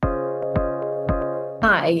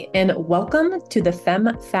Hi, and welcome to the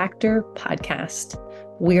Femme Factor podcast.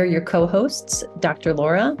 We're your co-hosts, Dr.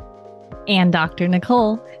 Laura and Dr.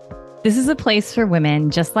 Nicole. This is a place for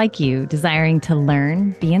women just like you, desiring to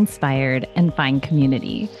learn, be inspired, and find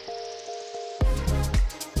community.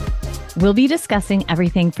 We'll be discussing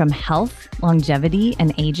everything from health, longevity,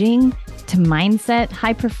 and aging, to mindset,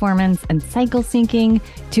 high performance, and cycle syncing,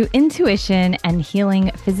 to intuition and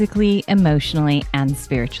healing physically, emotionally, and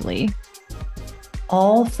spiritually.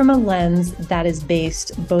 All from a lens that is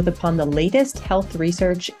based both upon the latest health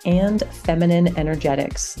research and feminine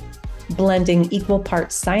energetics. Blending equal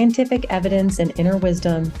parts scientific evidence and inner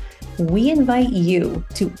wisdom, we invite you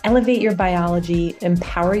to elevate your biology,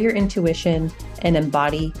 empower your intuition, and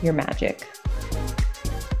embody your magic.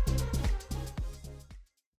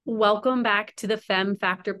 Welcome back to the Femme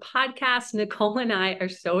Factor podcast. Nicole and I are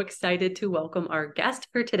so excited to welcome our guest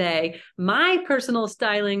for today, my personal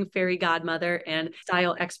styling fairy godmother and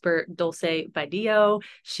style expert, Dulce Badillo.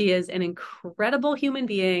 She is an incredible human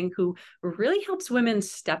being who really helps women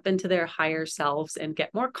step into their higher selves and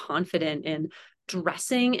get more confident in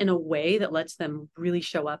dressing in a way that lets them really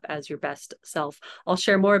show up as your best self. I'll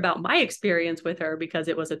share more about my experience with her because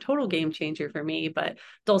it was a total game changer for me. But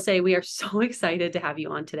Dulce, we are so excited to have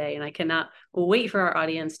you on today, and I cannot wait for our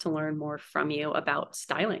audience to learn more from you about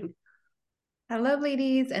styling. Hello,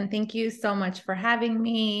 ladies, and thank you so much for having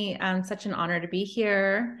me. Such an honor to be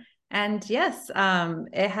here. And yes,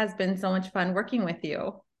 it has been so much fun working with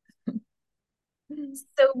you.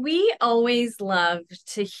 So we always love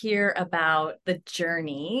to hear about the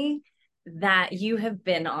journey that you have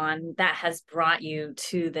been on that has brought you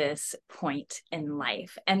to this point in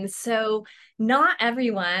life. And so not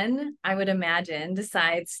everyone, I would imagine,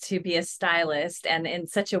 decides to be a stylist and in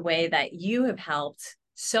such a way that you have helped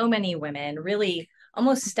so many women really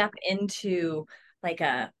almost step into like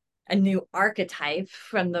a new archetype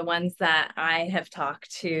from the ones that I have talked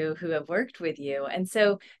to who have worked with you. And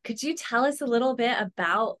so could you tell us a little bit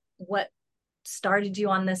about what started you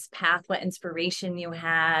on this path, what inspiration you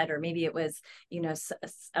had, or maybe it was,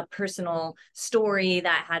 a personal story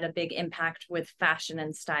that had a big impact with fashion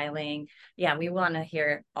and styling. Yeah, we want to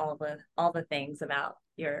hear all the things about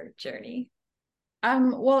your journey.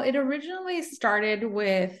 Well, it originally started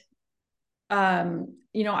with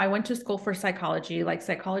I went to school for psychology. Like,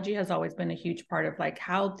 psychology has always been a huge part of like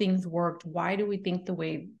how things worked. Why do we think the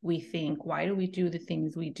way we think? Why do we do the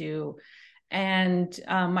things we do? And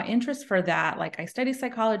my interest for that, like, I studied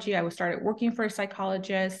psychology. I started working for a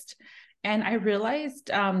psychologist, and I realized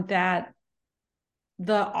that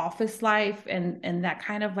the office life and that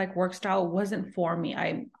kind of like work style wasn't for me.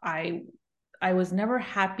 I was never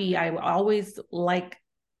happy. I always like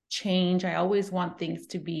change. I always want things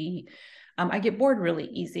to be. I get bored really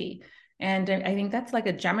easy. And I think that's like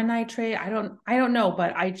a Gemini trait. I don't know,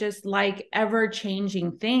 but I just like ever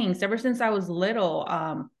changing things ever since I was little.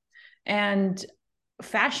 And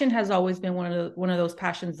fashion has always been one of those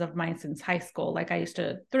passions of mine since high school. Like, I used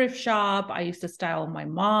to thrift shop. I used to style my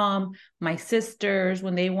mom, my sisters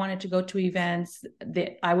when they wanted to go to events.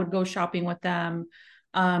 I would go shopping with them.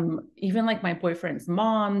 Even like my boyfriend's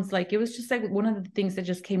moms. Like, it was just like one of the things that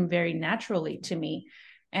just came very naturally to me.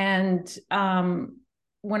 And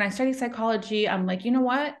when I studied psychology, I'm like, you know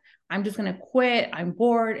what? I'm just going to quit. I'm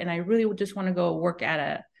bored. And I really would just want to go work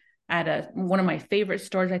at one of my favorite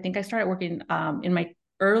stores. I think I started working in my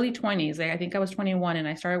early 20s. I think I was 21 and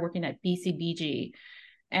I started working at BCBG.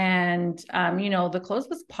 And, the clothes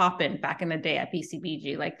was popping back in the day at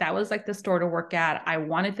BCBG. Like, that was like the store to work at. I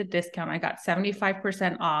wanted the discount. I got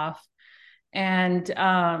 75% off. And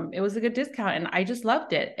it was a good discount, and I just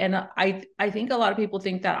loved it. And I think a lot of people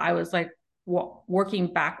think that I was like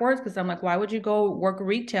working backwards, because I'm like, why would you go work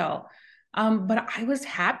retail? But I was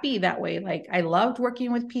happy that way. Like, I loved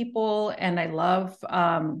working with people, and I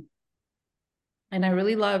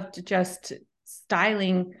really loved just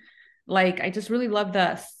styling. Like, I just really loved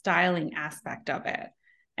the styling aspect of it.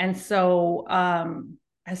 And so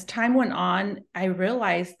as time went on, I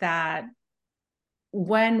realized that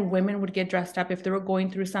when women would get dressed up, if they were going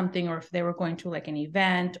through something, or if they were going to like an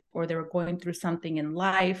event, or they were going through something in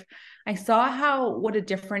life, I saw what a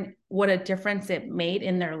difference it made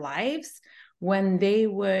in their lives when they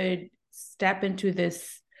would step into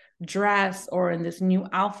this dress or in this new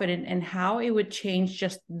outfit, and how it would change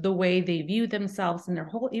just the way they view themselves and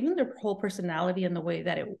even their whole personality and the way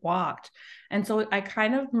that it walked. And so I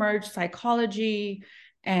kind of merged psychology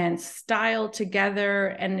and style together,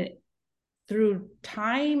 and through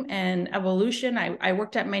time and evolution, I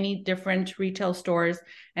worked at many different retail stores,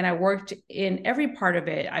 and I worked in every part of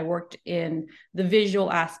it. I worked in the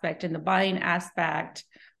visual aspect and the buying aspect.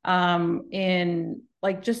 in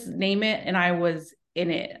like, just name it. And I was in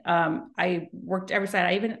it. I worked every side.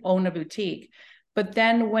 I even owned a boutique. But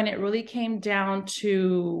then when it really came down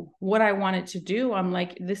to what I wanted to do, I'm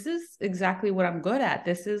like, this is exactly what I'm good at.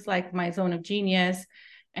 This is like my zone of genius.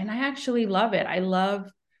 And I actually love it. I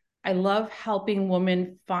love helping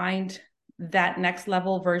women find that next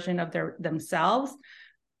level version of themselves.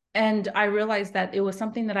 And I realized that it was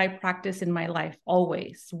something that I practiced in my life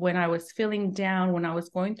always. When I was feeling down, when I was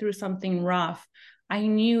going through something rough, I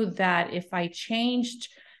knew that if I changed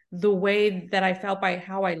the way that I felt by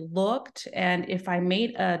how I looked, and if I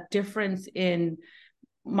made a difference in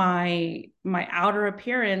my outer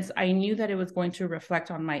appearance, I knew that it was going to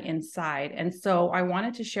reflect on my inside. And so I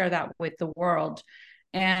wanted to share that with the world.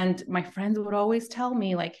 And my friends would always tell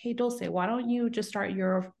me, like, hey, Dulce, why don't you just start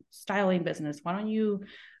your styling business? Why don't you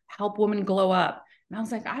help women glow up? And I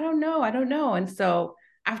was like, I don't know. And so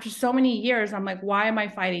after so many years, I'm like, why am I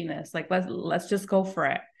fighting this? Like, let's just go for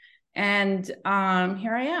it. And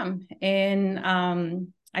here I am. And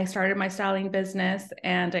I started my styling business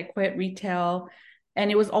and I quit retail,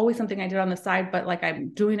 and it was always something I did on the side, but like,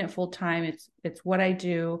 I'm doing it full time. It's what I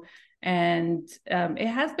do. And it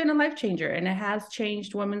has been a life changer, and it has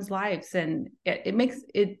changed women's lives. And it makes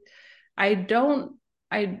it, I don't,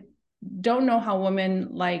 I don't know how women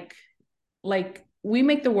like we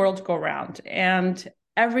make the world go round, and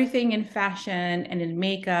everything in fashion and in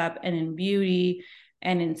makeup and in beauty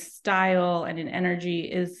and in style and in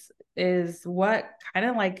energy is what kind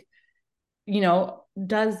of like,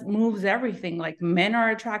 does moves everything. Like, men are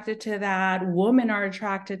attracted to that, women are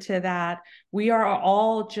attracted to that. We are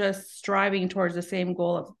all just striving towards the same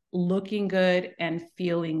goal of looking good and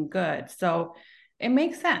feeling good. So it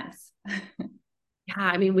makes sense. Yeah,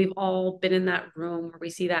 I mean, we've all been in that room where we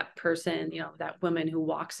see that person, that woman who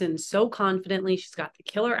walks in so confidently, she's got the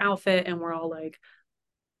killer outfit, and we're all like,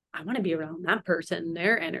 I want to be around that person,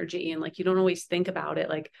 their energy. And like, you don't always think about it.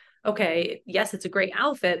 Like, okay, yes, it's a great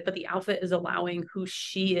outfit, but the outfit is allowing who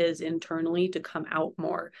she is internally to come out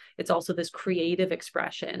more. It's also this creative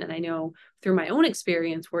expression. And I know through my own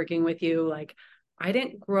experience working with you, like, I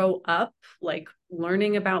didn't grow up like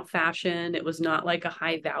learning about fashion. It was not like a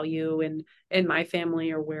high value in my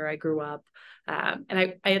family or where I grew up. And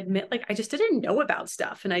I admit, like, I just didn't know about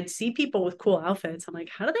stuff. And I'd see people with cool outfits. I'm like,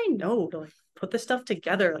 how do they know to like put this stuff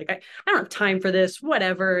together? Like, I don't have time for this,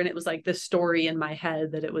 whatever. And it was like this story in my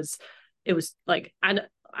head that it was like, I don't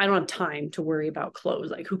have time to worry about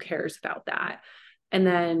clothes. Like, who cares about that? And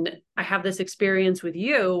then I have this experience with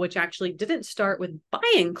you, which actually didn't start with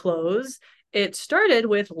buying clothes. It started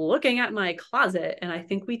with looking at my closet. And I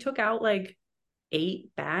think we took out like 8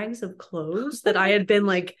 bags of clothes that I had been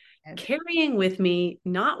like carrying with me,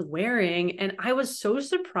 not wearing. And I was so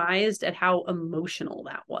surprised at how emotional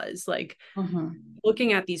that was. Like,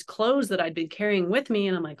 looking at these clothes that I'd been carrying with me,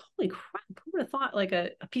 and I'm like, holy crap, who would have thought like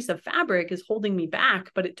a piece of fabric is holding me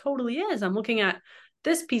back? But it totally is. I'm looking at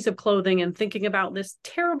this piece of clothing and thinking about this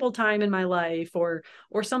terrible time in my life or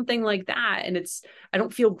something like that. And I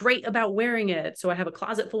don't feel great about wearing it. So I have a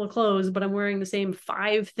closet full of clothes, but I'm wearing the same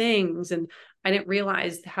 5 things. And I didn't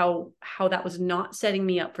realize how that was not setting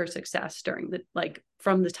me up for success during the, like,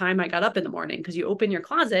 from the time I got up in the morning. Because you open your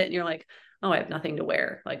closet and you're like, oh, I have nothing to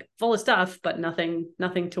wear, like full of stuff, but nothing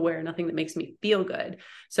to wear, nothing that makes me feel good.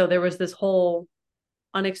 So there was this whole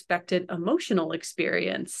unexpected emotional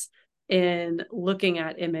experience in looking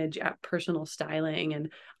at image, at personal styling.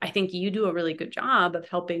 And I think you do a really good job of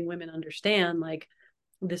helping women understand, like,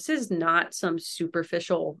 this is not some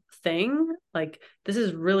superficial thing. Like, this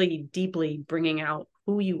is really deeply bringing out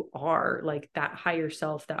who you are, like that higher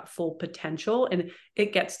self, that full potential. And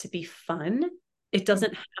it gets to be fun. It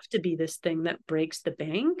doesn't have to be this thing that breaks the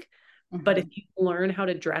bank. But if you learn how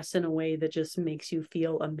to dress in a way that just makes you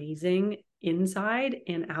feel amazing inside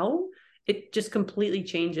and out, it just completely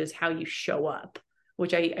changes how you show up,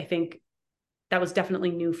 which I think that was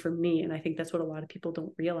definitely new for me. And I think that's what a lot of people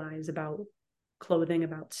don't realize about clothing,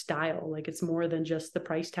 about style. Like, it's more than just the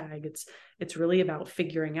price tag. It's really about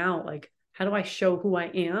figuring out, like, how do I show who I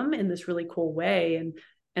am in this really cool way,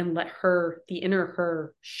 and let the inner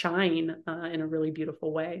her shine in a really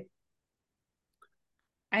beautiful way.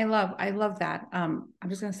 I love that. I'm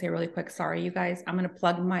just going to say really quick, sorry, you guys, I'm going to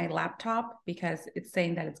plug my laptop because it's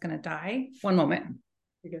saying that it's going to die. One moment.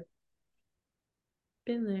 You're good.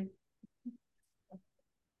 Been there.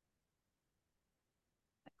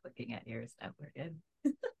 Looking at yours, that we're good.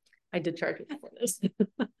 I did charge it for this.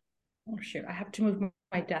 Oh shoot, I have to move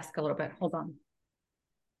my desk a little bit. Hold on.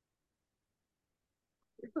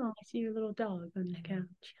 Oh, I see your little dog on the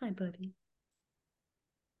couch. Hi, buddy.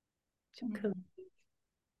 So cool.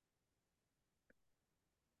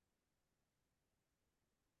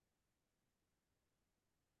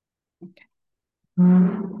 Let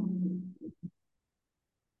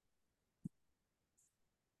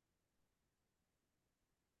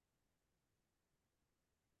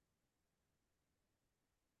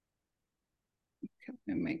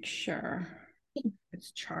me make sure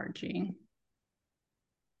it's charging.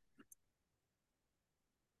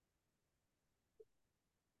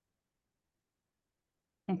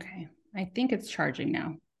 Okay, I think it's charging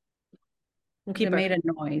now. We'll keep it made a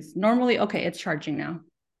noise. Normally, okay, it's charging now.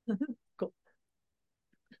 Cool.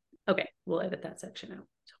 Okay, we'll edit that section out.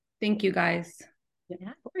 Thank you guys.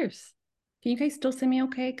 Yeah, of course. Can you guys still see me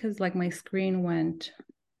okay? Because like my screen went.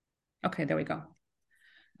 Okay, there we go.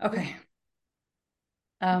 Okay.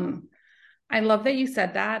 I love that you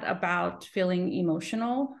said that about feeling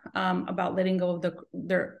emotional, about letting go of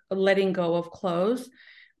letting go of clothes.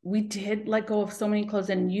 We did let go of so many clothes,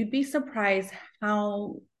 and you'd be surprised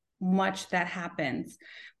how much that happens.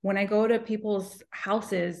 When I go to people's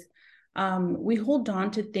houses, we hold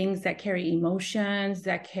on to things that carry emotions,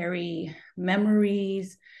 that carry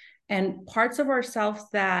memories, and parts of ourselves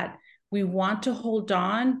that we want to hold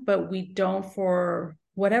on, but we don't for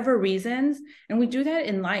whatever reasons. And we do that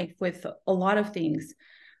in life with a lot of things.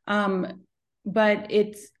 But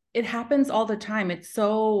it happens all the time. It's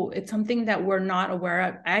something that we're not aware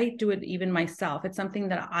of. I do it even myself. It's something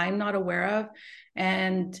that I'm not aware of.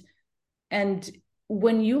 And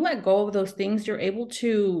when you let go of those things, you're able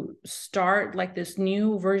to start like this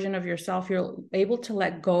new version of yourself. You're able to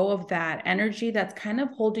let go of that energy that's kind of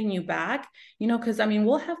holding you back, because I mean,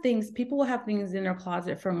 people will have things in their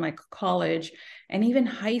closet from like college and even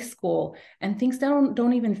high school, and things that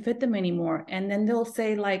don't even fit them anymore. And then they'll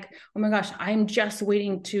say like, oh my gosh, I'm just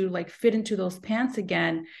waiting to like fit into those pants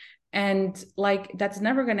again. And like, that's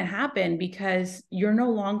never going to happen because you're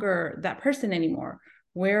no longer that person anymore.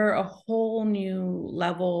 We're a whole new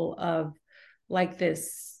level of like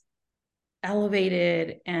this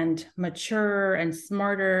elevated and mature and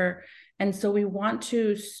smarter. And so we want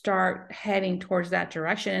to start heading towards that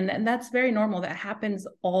direction. And that's very normal. That happens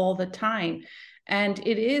all the time. And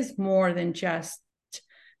it is more than just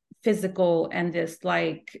physical and this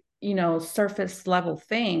like, surface level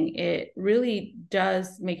thing. It really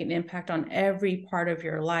does make an impact on every part of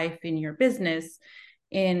your life, in your business,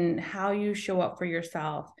 in how you show up for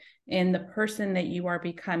yourself, in the person that you are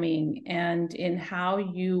becoming, and in how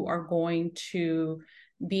you are going to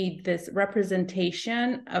be this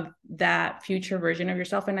representation of that future version of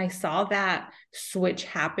yourself. And I saw that switch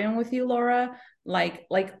happen with you, Laura, like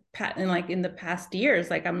and like in the past years.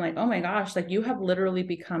 Like I'm like, oh my gosh, like you have literally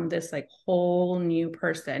become this like whole new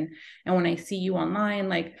person. And when I see you online,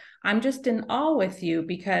 like I'm just in awe with you,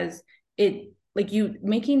 because it like you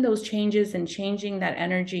making those changes and changing that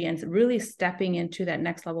energy and really stepping into that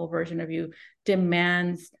next level version of you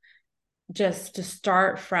demands just to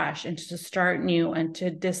start fresh and to start new and to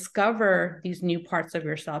discover these new parts of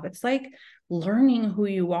yourself. It's like learning who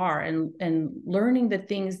you are and learning the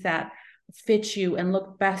things that fit you and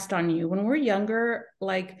look best on you. When we're younger,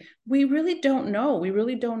 like we really don't know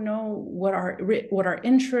what our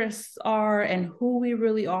interests are and who we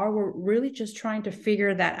really are. We're really just trying to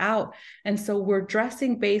figure that out. And so we're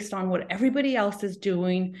dressing based on what everybody else is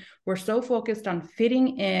doing. We're so focused on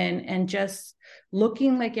fitting in and just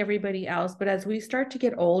looking like everybody else. But as we start to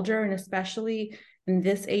get older, and especially in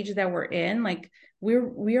this age that we're in, like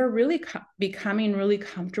we are really becoming really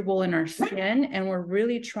comfortable in our skin, and we're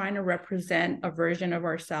really trying to represent a version of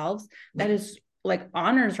ourselves that is like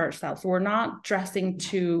honors ourselves. We're not dressing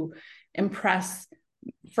to impress,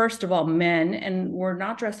 first of all, men, and we're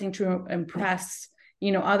not dressing to impress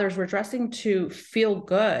others. We're dressing to feel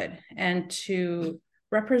good and to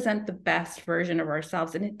represent the best version of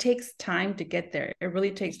ourselves. And it takes time to get there. It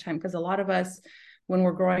really takes time, because a lot of us, when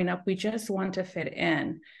we're growing up, we just want to fit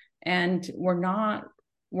in, and we're not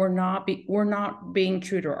being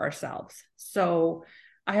true to ourselves. So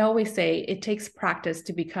I always say it takes practice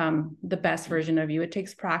to become the best version of you. It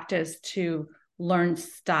takes practice to learn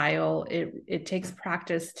style. It takes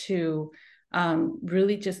practice to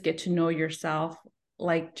really just get to know yourself,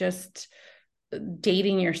 like just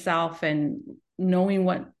dating yourself and knowing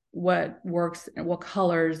what works and what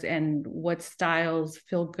colors and what styles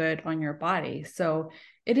feel good on your body. So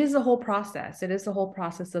it is a whole process. It is a whole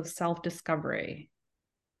process of self-discovery.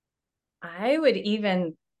 I would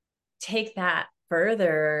even take that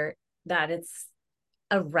further, that it's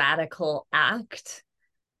a radical act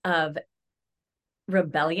of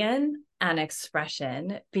rebellion and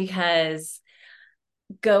expression, because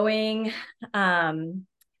going,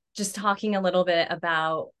 just talking a little bit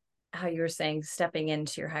about how you were saying stepping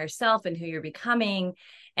into your higher self and who you're becoming,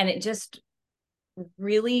 and it just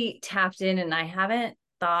really tapped in. And I haven't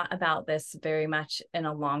thought about this very much in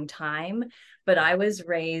a long time, but I was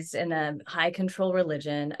raised in a high control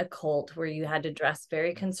religion, a cult, where you had to dress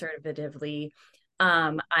very conservatively.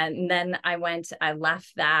 And then I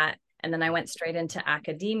left that, and then I went straight into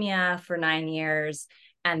academia for 9 years.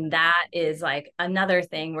 And that is like another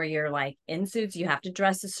thing where you're like in suits, you have to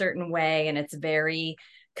dress a certain way, and it's very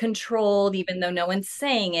controlled, even though no one's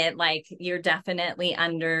saying it, like you're definitely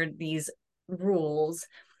under these rules.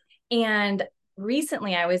 And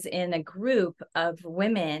recently I was in a group of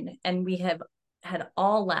women, and we had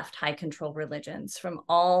all left high control religions, from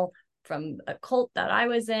a cult that I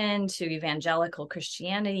was in to evangelical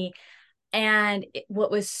Christianity. And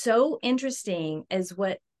what was so interesting is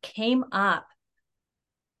what came up.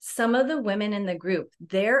 Some of the women in the group,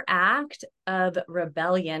 their act of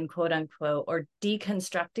rebellion, quote unquote, or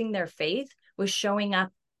deconstructing their faith was showing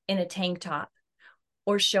up in a tank top,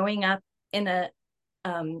 or showing up in a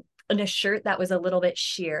shirt that was a little bit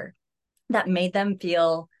sheer, that made them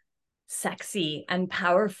feel sexy and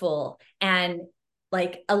powerful and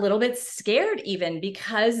like a little bit scared, even,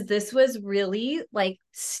 because this was really like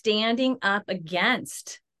standing up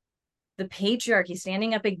against the patriarchy,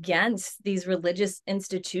 standing up against these religious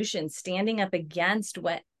institutions, standing up against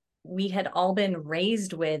what we had all been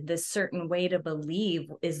raised with, this certain way to believe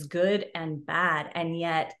is good and bad. And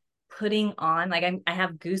yet putting on, like, I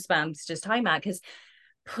have goosebumps just talking about, because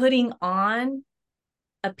putting on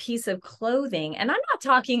a piece of clothing, and I'm not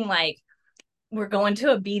talking like we're going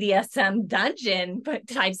to a BDSM dungeon, but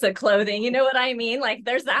types of clothing, you know what I mean? Like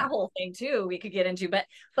there's that whole thing too we could get into,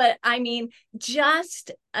 but I mean,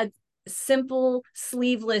 just a simple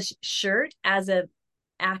sleeveless shirt as an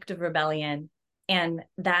act of rebellion. And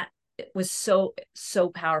that was so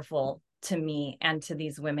powerful to me and to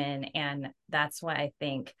these women. And that's why I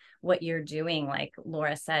think what you're doing, like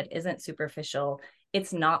Laura said, isn't superficial.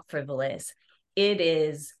 It's not frivolous. It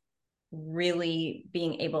is really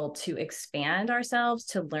being able to expand ourselves,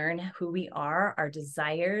 to learn who we are, our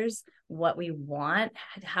desires, what we want,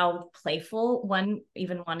 how playful. One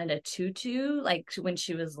even wanted a tutu. Like when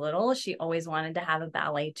she was little, she always wanted to have a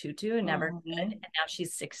ballet tutu and never could. And now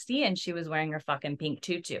she's 60 and she was wearing her fucking pink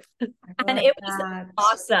tutu. And it was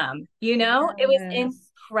awesome. You know, it was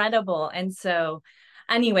incredible. And so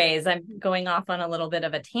anyways, I'm going off on a little bit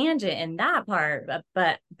of a tangent in that part,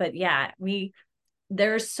 but yeah,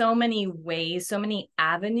 there's so many ways, so many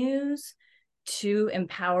avenues to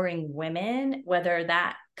empowering women, whether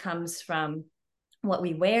that comes from what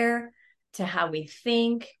we wear, to how we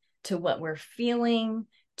think, to what we're feeling,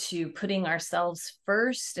 to putting ourselves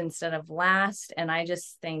first instead of last. And I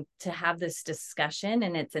just think to have this discussion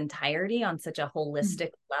in its entirety on such a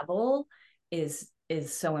holistic level is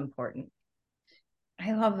so important.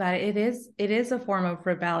 I love that. It is a form of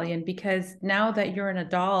rebellion, because now that you're an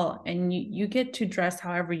adult and you get to dress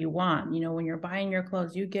however you want, you know, when you're buying your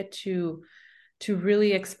clothes, you get to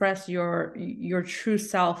really express your true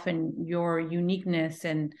self and your uniqueness.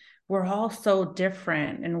 And we're all so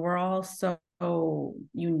different, and we're all so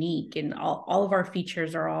unique, and all of our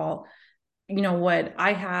features are all, you know, what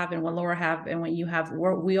I have and what Laura have and what you have.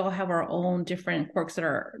 We all have our own different quirks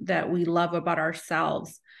that we love about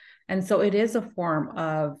ourselves. And so it is a form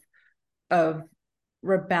of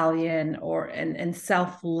rebellion and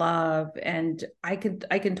self-love. And I can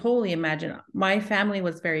totally imagine. My family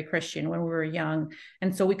was very Christian when we were young,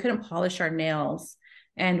 and so we couldn't polish our nails,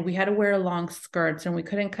 and we had to wear long skirts, and we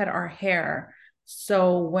couldn't cut our hair.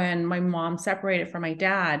 So when my mom separated from my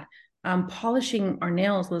dad, polishing our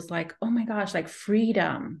nails was like, oh my gosh, like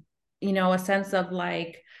freedom, you know, a sense of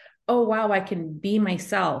like, oh wow, I can be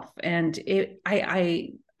myself. And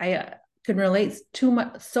I can relate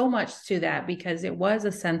so much to that, because it was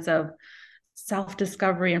a sense of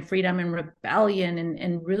self-discovery and freedom and rebellion,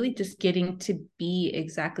 and really just getting to be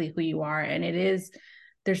exactly who you are. And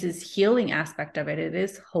there's this healing aspect of it. It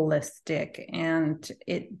is holistic, and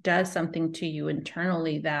it does something to you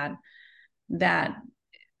internally that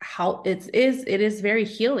how it is very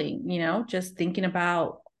healing, you know, just thinking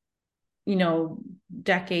about, you know,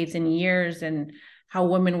 decades and years and how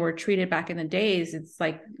women were treated back in the days. It's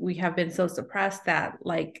like we have been so suppressed that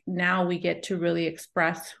like now we get to really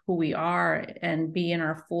express who we are and be in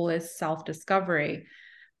our fullest self-discovery.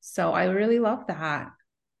 So I really love that.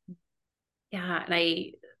 Yeah.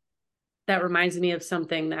 And that reminds me of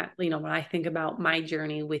something that, you know, when I think about my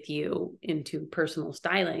journey with you into personal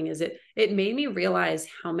styling, is it made me realize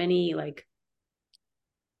how many like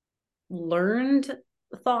learned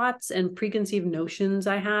thoughts and preconceived notions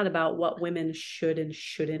I had about what women should and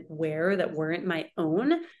shouldn't wear that weren't my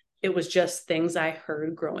own. it was just things I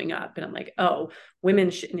heard growing up. And I'm like, oh,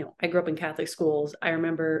 women should, I grew up in Catholic schools. I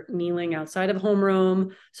remember kneeling outside of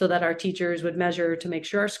homeroom so that our teachers would measure to make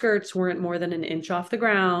sure our skirts weren't more than an inch off the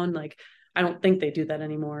ground. Like, I don't think they do that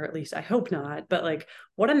anymore. At least I hope not. But like,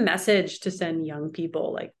 what a message to send young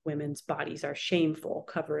people, like women's bodies are shameful,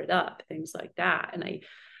 cover it up, things like that. And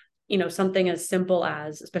something as simple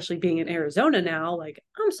as, especially being in Arizona now, like,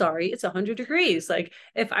 I'm sorry, it's 100 degrees. Like,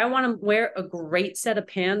 if I want to wear a great set of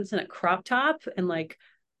pants and a crop top and like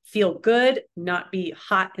feel good, not be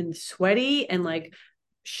hot and sweaty and like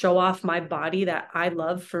show off my body that I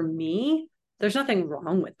love for me, there's nothing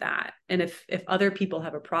wrong with that. And if other people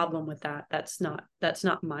have a problem with that, that's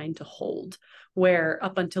not mine to hold. Where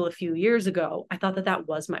up until a few years ago, I thought that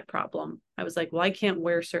was my problem. I was like, well, I can't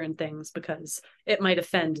wear certain things because it might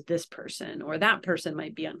offend this person or that person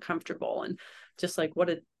might be uncomfortable. And just like, what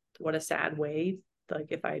a sad way.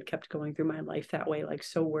 Like, if I had kept going through my life that way, like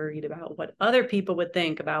so worried about what other people would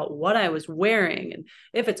think about what I was wearing and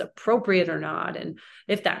if it's appropriate or not, and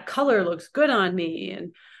if that color looks good on me.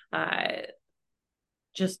 And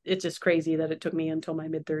it's just crazy that it took me until my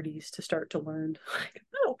mid-30s to start to learn, like,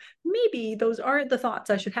 oh, maybe those aren't the thoughts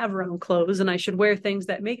I should have around clothes, and I should wear things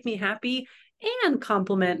that make me happy and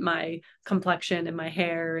complement my complexion and my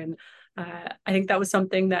hair. And I think that was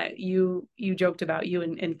something that you joked about. You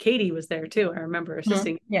and Katie was there too. I remember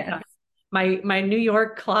assisting. Yeah. My New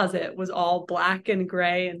York closet was all black and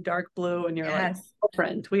gray and dark blue, and you're like,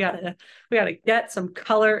 girlfriend, we gotta get some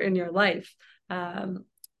color in your life.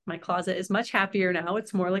 My closet is much happier now.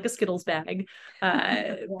 It's more like a Skittles bag.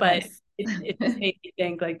 But it just made me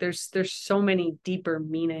think, like, there's so many deeper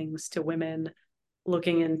meanings to women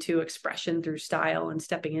looking into expression through style and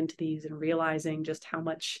stepping into these and realizing just how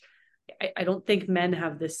much I don't think men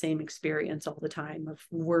have this same experience all the time of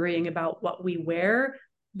worrying about what we wear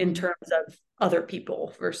in terms of other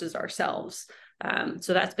people versus ourselves.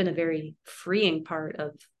 So that's been a very freeing part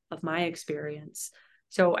of my experience.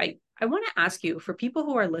 So I want to ask you, for people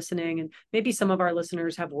who are listening, and maybe some of our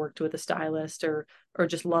listeners have worked with a stylist or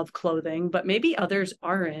just love clothing, but maybe others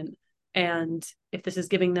aren't. And if this is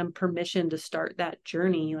giving them permission to start that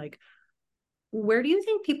journey, like, where do you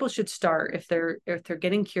think people should start if they're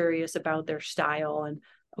getting curious about their style? And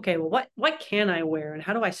okay, well, what can I wear, and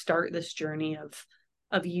how do I start this journey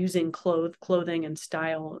of using clothing and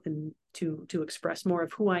style and to express more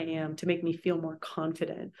of who I am, to make me feel more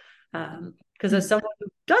confident? Because as someone who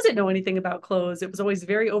doesn't know anything about clothes, it was always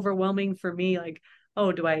very overwhelming for me. Like,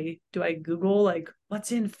 oh, do I Google like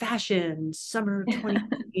what's in fashion summer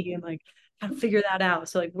 2020 and like how to figure that out?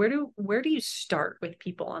 So like, where do you start with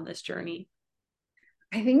people on this journey?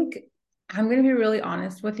 I think I'm going to be really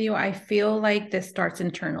honest with you. I feel like this starts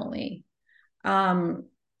internally.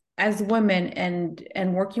 As women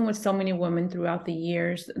and working with so many women throughout the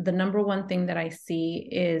years, the number one thing that I see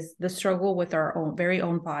is the struggle with our own very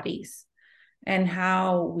own bodies and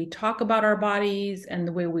how we talk about our bodies and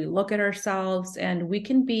the way we look at ourselves. And we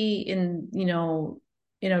can be in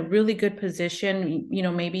a really good position.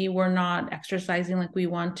 Maybe we're not exercising like we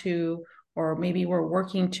want to, or maybe we're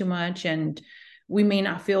working too much and we may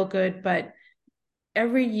not feel good, but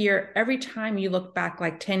every year, every time you look back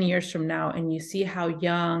like 10 years from now and you see how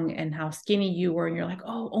young and how skinny you were, and you're like,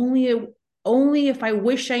 oh, only if I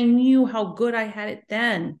wish I knew how good I had it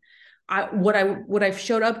then, would I've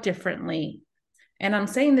showed up differently. And I'm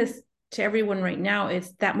saying this to everyone right now,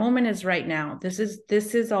 it's that moment is right now. This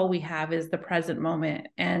is all we have, is the present moment.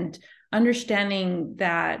 And understanding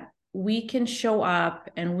that we can show up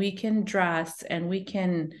and we can dress and we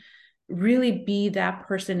can really be that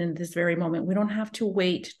person in this very moment. We don't have to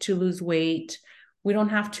wait to lose weight. We don't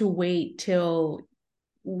have to wait till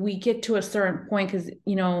we get to a certain point. Because,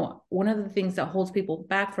 one of the things that holds people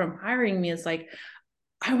back from hiring me is like,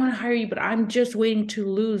 I want to hire you, but I'm just waiting to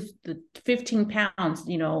lose the 15 pounds,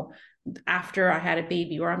 after I had a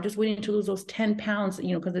baby, or I'm just waiting to lose those 10 pounds,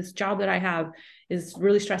 because this job that I have is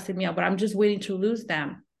really stressing me out, but I'm just waiting to lose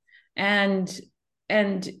them. And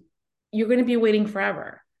you're going to be waiting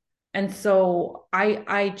forever. And so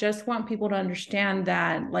I just want people to understand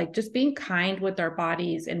that, like, just being kind with our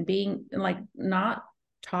bodies and being like, not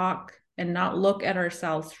talk and not look at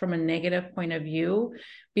ourselves from a negative point of view,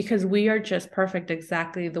 because we are just perfect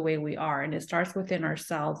exactly the way we are. And it starts within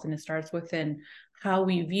ourselves, and it starts within how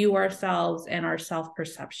we view ourselves and our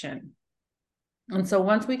self-perception. And so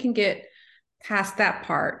once we can get past that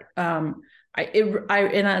part, I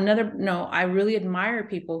really admire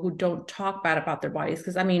people who don't talk bad about their bodies,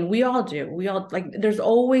 because we all do. We all, like, there's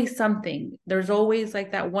always something. There's always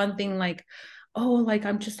like that one thing, like, oh, like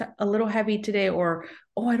I'm just a little heavy today, or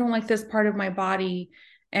oh, I don't like this part of my body.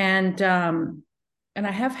 And And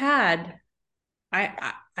I have had,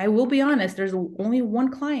 I will be honest, there's only one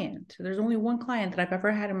client. There's only one client that I've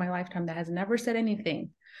ever had in my lifetime that has never said anything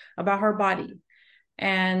about her body.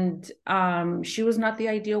 And she was not the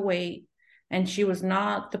ideal weight, and she was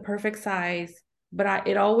not the perfect size. But I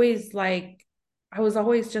was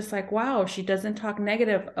always just like, wow, she doesn't talk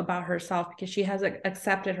negative about herself because she has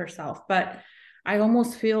accepted herself. But I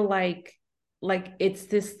almost feel like it's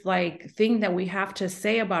this like thing that we have to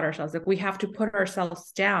say about ourselves, like we have to put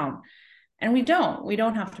ourselves down. And we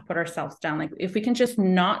don't have to put ourselves down. Like if we can just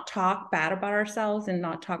not talk bad about ourselves and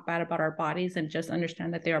not talk bad about our bodies and just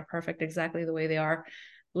understand that they are perfect exactly the way they are,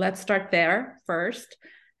 let's start there first.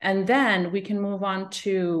 And then we can move on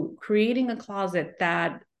to creating a closet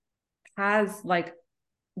that has like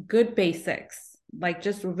good basics, like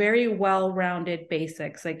just very well-rounded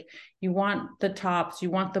basics. Like you want the tops, you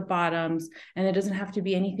want the bottoms, and it doesn't have to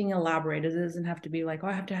be anything elaborate. It doesn't have to be like, oh,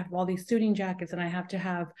 I have to have all these suiting jackets and I have to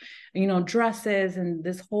have, dresses and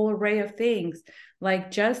this whole array of things. Like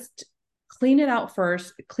just clean it out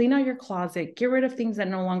first, clean out your closet, get rid of things that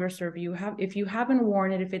no longer serve you. If you haven't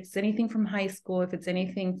worn it, if it's anything from high school, if it's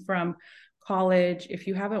anything from college, if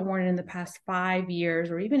you haven't worn it in the past 5 years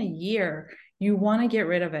or even a year, you want to get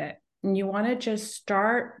rid of it. And you want to just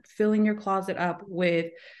start filling your closet up with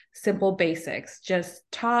simple basics, just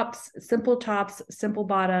tops, simple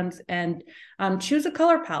bottoms, and choose a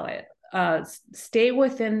color palette. Stay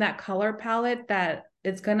within that color palette that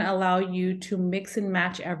it's going to allow you to mix and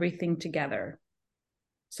match everything together.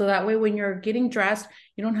 So that way, when you're getting dressed,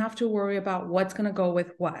 you don't have to worry about what's going to go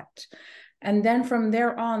with what. And then from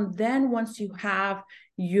there on, then once you have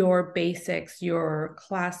your basics, your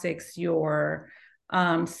classics, your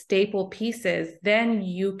staple pieces, then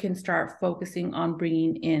you can start focusing on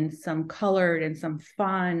bringing in some colored and some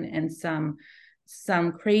fun and some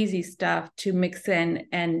crazy stuff to mix in,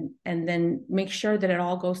 and then make sure that it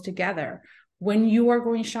all goes together. When you are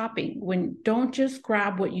going shopping, don't just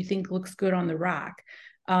grab what you think looks good on the rack,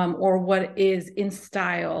 or what is in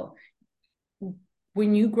style.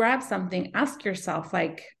 When you grab something, ask yourself,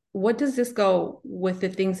 like, what does this go with the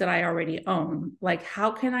things that I already own? Like,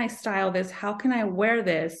 how can I style this? How can I wear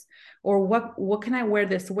this? Or what can I wear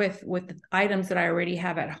this with the items that I already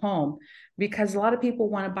have at home? Because a lot of people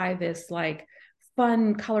want to buy this like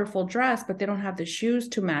fun, colorful dress, but they don't have the shoes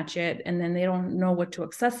to match it. And then they don't know what to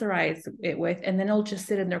accessorize it with. And then it'll just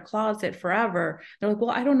sit in their closet forever. They're like,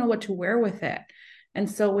 well, I don't know what to wear with it. And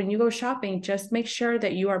so when you go shopping, just make sure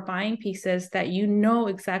that you are buying pieces that you know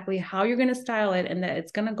exactly how you're going to style it and that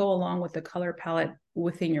it's going to go along with the color palette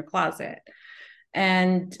within your closet.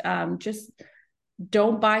 And just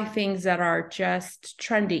don't buy things that are just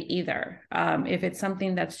trendy either. If it's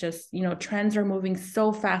something that's just, trends are moving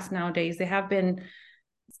so fast nowadays. They have been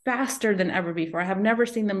faster than ever before. I have never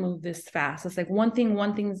seen them move this fast. It's like one day,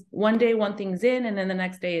 one thing's in, and then the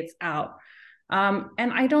next day it's out.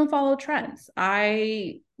 And I don't follow trends.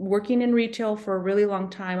 Working in retail for a really long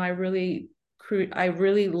time, I really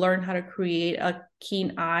learned how to create a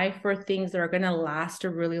keen eye for things that are going to last a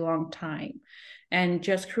really long time, and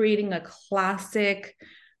just creating a classic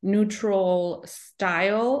neutral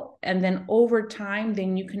style. And then over time,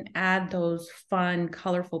 then you can add those fun,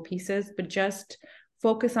 colorful pieces, but just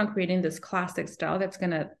focus on creating this classic style that's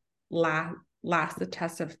going to last the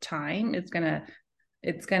test of time. It's going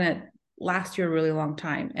to last you a really long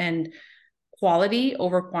time, and quality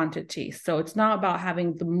over quantity. So it's not about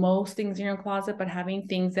having the most things in your closet, but having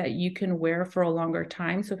things that you can wear for a longer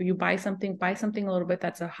time. So if you buy something a little bit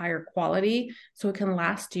that's a higher quality, so it can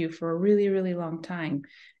last you for a really, really long time,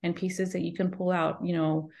 and pieces that you can pull out,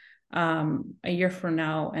 a year from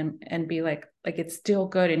now and be like it's still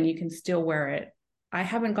good and you can still wear it. I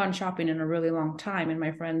haven't gone shopping in a really long time. And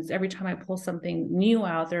my friends, every time I pull something new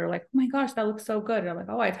out, they're like, oh my gosh, that looks so good. And I'm like,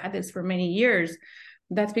 oh, I've had this for many years.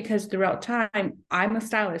 That's because throughout time, I'm a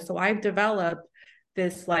stylist. So I've developed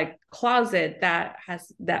this like closet that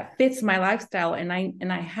fits my lifestyle. And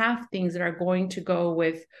I have things that are going to go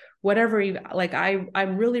with whatever, like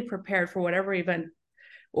I'm really prepared for whatever event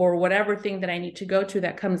or whatever thing that I need to go to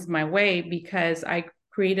that comes my way, because I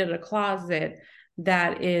created a closet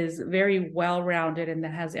that is very well-rounded and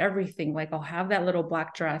that has everything. Like I'll have that little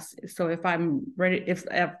black dress. So if I'm ready, if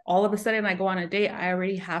all of a sudden I go on a date, I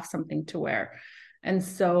already have something to wear. And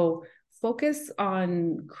so focus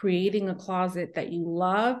on creating a closet that you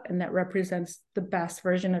love and that represents the best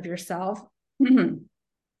version of yourself.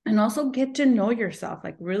 And also get to know yourself,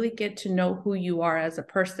 like really get to know who you are as a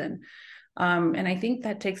person. And I think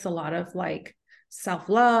that takes a lot of like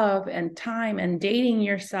self-love and time and dating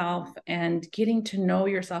yourself and getting to know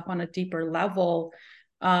yourself on a deeper level.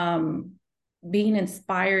 being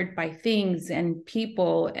inspired by things and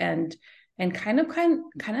people, and kind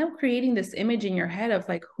of creating this image in your head of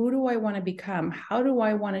like, who do I want to become? How do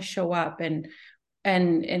I want to show up? And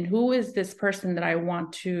who is this person that I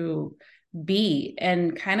want to be?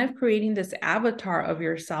 And kind of creating this avatar of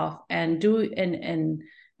yourself and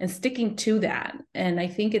sticking to that. And I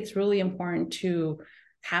think it's really important to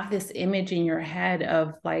have this image in your head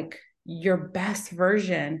of like your best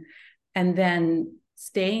version, and then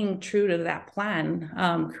staying true to that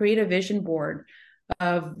plan. Create a vision board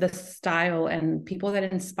of the style and people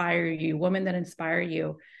that inspire you, women that inspire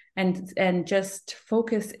you, and just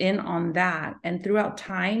focus in on that. And throughout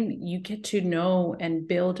time, you get to know and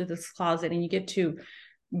build this closet, and you get to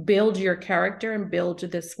build your character and build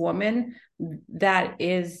this woman that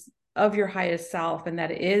is of your highest self, and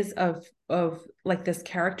that is of like this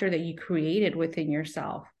character that you created within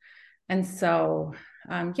yourself. And so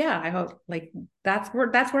yeah, I hope like that's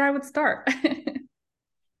where I would start.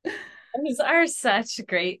 Those are such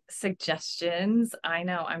great suggestions. I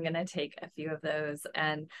know I'm going to take a few of those.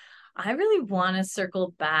 And I really want to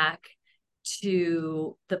circle back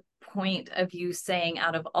to the point of you saying,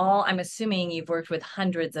 out of all, I'm assuming you've worked with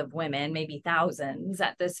hundreds of women, maybe thousands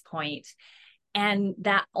at this point, and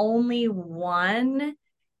that only one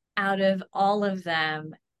out of all of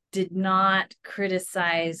them did not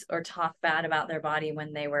criticize or talk bad about their body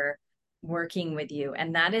when they were working with you.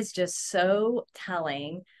 And that is just so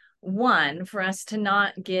telling. One, for us to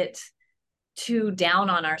not get too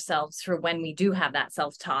down on ourselves for when we do have that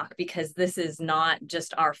self-talk, because this is not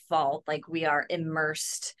just our fault. Like, we are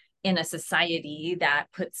immersed in a society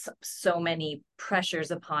that puts so many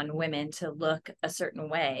pressures upon women to look a certain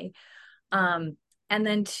way. And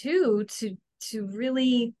then two, to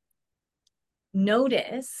really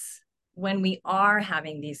notice when we are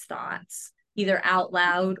having these thoughts, either out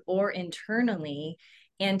loud or internally,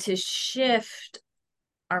 and to shift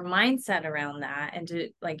our mindset around that, and to,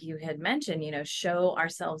 like you had mentioned, show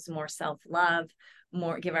ourselves more self-love,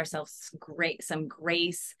 give ourselves some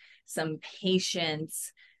grace, some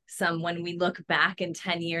patience, when we look back in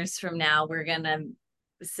 10 years from now, we're going to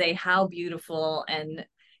say how beautiful and,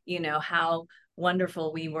 how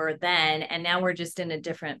wonderful we were then. And now we're just in a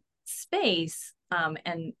different space,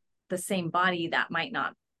 and the same body that might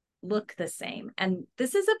not look the same. And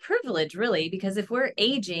this is a privilege, really, because if we're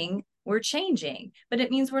aging, we're changing, but it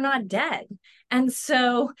means we're not dead. And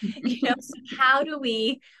so, how do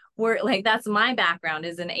we're like, that's my background,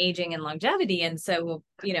 is in aging and longevity. And so,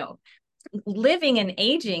 living and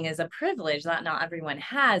aging is a privilege that not everyone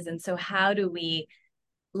has. And so how do we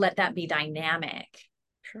let that be dynamic?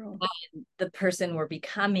 True. The person we're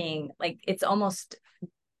becoming, like, it's almost,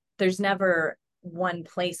 there's never one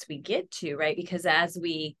place we get to, right? Because as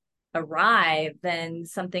we arrive, then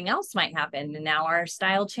something else might happen, and now our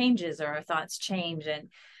style changes or our thoughts change. And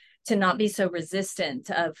to not be so resistant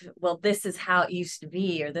of, well, this is how it used to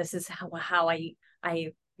be, or this is how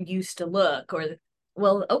I used to look, or,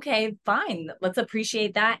 well, okay, fine, let's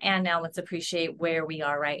appreciate that, and now let's appreciate where we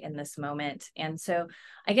are right in this moment. And so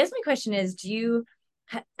I guess my question is,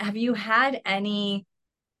 have you had any,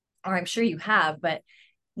 or I'm sure you have, but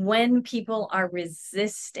when people are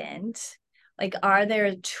resistant, like, are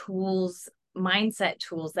there tools, mindset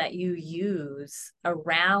tools that you use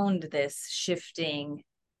around this shifting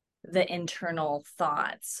the internal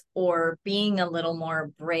thoughts, or being a little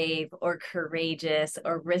more brave or courageous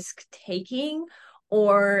or risk taking?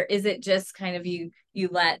 Or is it just kind of you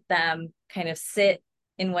let them kind of sit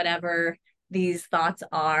in whatever these thoughts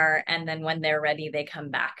are, and then when they're ready, they come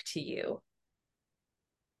back to you?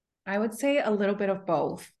 I would say a little bit of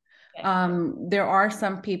both. Okay. There are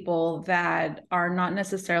some people that are not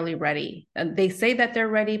necessarily ready. They say that they're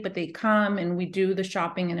ready, but they come and we do the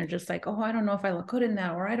shopping and they're just like, oh, I don't know if I look good in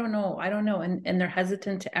that, or I don't know. And they're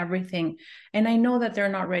hesitant to everything. And I know that they're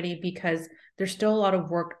not ready because there's still a lot of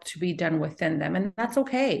work to be done within them. And that's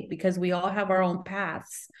okay, because we all have our own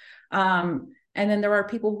paths. And then there are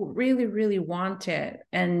people who really, really want it.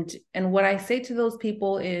 And what I say to those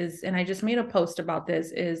people is, and I just made a post about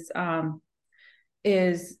this, is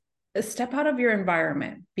step out of your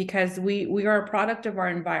environment, because we are a product of our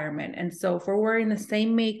environment. And so if we're wearing the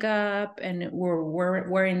same makeup and we're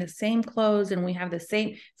wearing the same clothes, and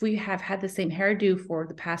if we have had the same hairdo for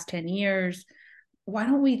the past 10 years, why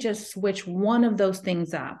don't we just switch one of those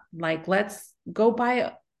things up? Like, let's go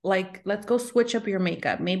switch up your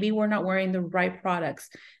makeup. Maybe we're not wearing the right products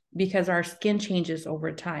because our skin changes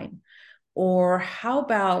over time. Or how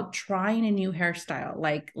about trying a new hairstyle?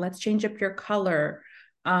 Like, let's change up your color.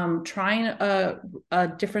 trying a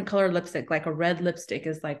different color lipstick, like a red lipstick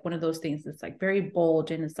is like one of those things that's like very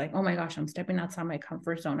bold. And it's like, oh my gosh, I'm stepping outside my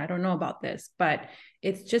comfort zone. I don't know about this, but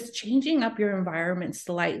it's just changing up your environment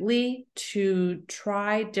slightly to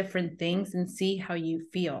try different things and see how you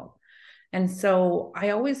feel. And so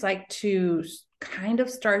I always like to kind of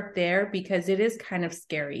start there because it is kind of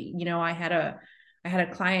scary. You know, I had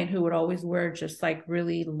a client who would always wear just like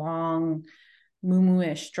really long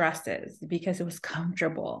moo-ish dresses because it was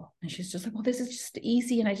comfortable. And she's just like, well, this is just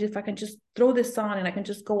easy. And if I can just throw this on and I can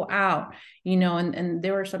just go out, you know, and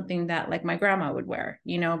there was something that like my grandma would wear,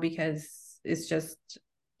 you know, because it's just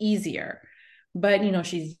easier. But, you know,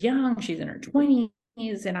 she's young, she's in her 20s.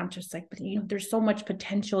 And I'm just like, but, you know, there's so much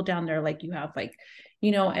potential down there. Like you have like, you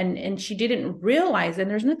know, and she didn't realize, and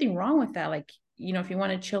there's nothing wrong with that. Like, you know, if you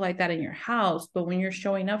want to chill like that in your house, but when you're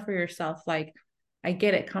showing up for yourself, like, I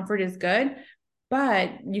get it. Comfort is good,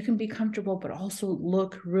 but you can be comfortable, but also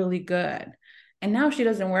look really good. And now she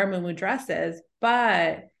doesn't wear moo dresses,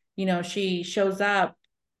 but, you know, she shows up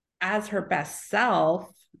as her best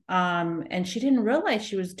self. And she didn't realize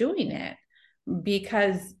she was doing it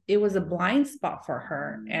because it was a blind spot for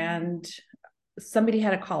her. And somebody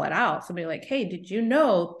had to call it out. Somebody like, hey, did you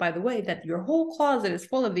know, by the way, that your whole closet is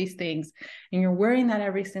full of these things and you're wearing that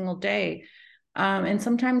every single day? And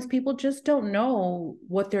sometimes people just don't know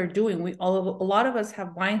what they're doing. A lot of us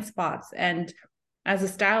have blind spots, and as a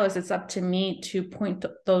stylist, it's up to me to point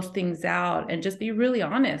those things out and just be really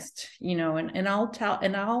honest, you know. And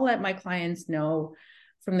I'll let my clients know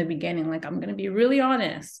from the beginning, like I'm going to be really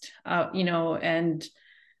honest, you know, and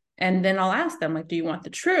then I'll ask them, like, do you want the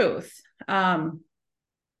truth? And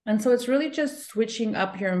so it's really just switching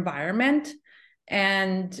up your environment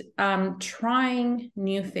and trying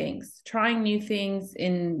new things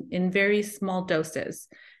in very small doses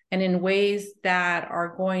and in ways that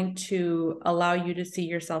are going to allow you to see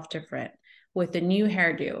yourself different with a new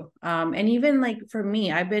hairdo. And even like for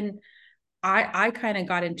me, I kind of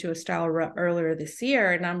got into a style earlier this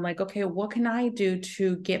year, and I'm like, okay, what can I do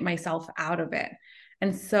to get myself out of it?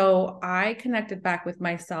 And so I connected back with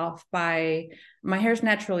myself by my hair's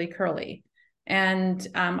naturally curly. And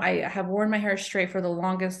I have worn my hair straight for the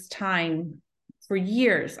longest time, for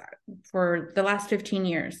years, for the last 15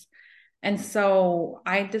 years. And so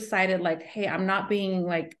I decided like, hey, I'm not feeling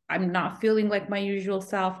like my usual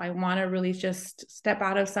self. I want to really just step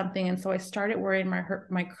out of something. And so I started wearing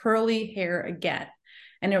my curly hair again.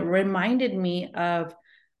 And it reminded me of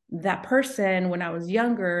that person when I was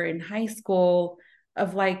younger in high school,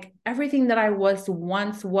 of like everything that I once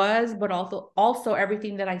was, but also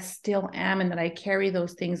everything that I still am, and that I carry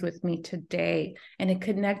those things with me today. And it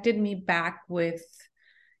connected me back with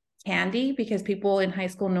Candy, because people in high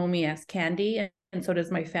school know me as Candy, and so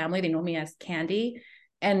does my family. They know me as Candy.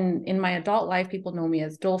 And in my adult life, people know me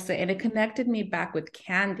as Dulce, and it connected me back with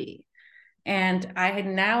Candy. And I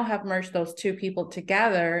now have merged those two people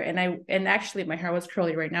together. And actually my hair was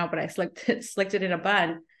curly right now, but I slicked it in a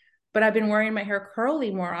bun. But I've been wearing my hair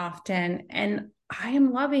curly more often, and I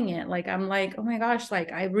am loving it. Like, I'm like, oh my gosh,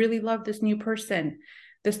 like I really love this new person,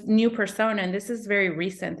 this new persona. And this is very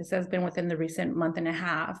recent. This has been within the recent month and a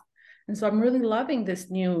half. And so I'm really loving this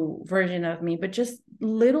new version of me. But just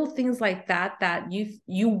little things like that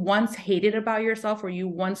you once hated about yourself, or you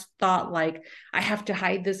once thought like, I have to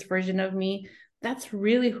hide this version of me, that's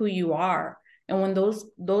really who you are. And when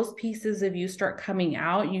those pieces of you start coming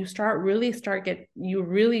out, you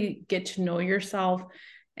really get to know yourself.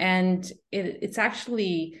 And it's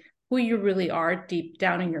actually who you really are deep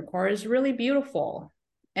down in your core is really beautiful.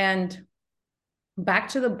 And back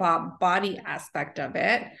to the body aspect of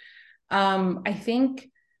it, I think,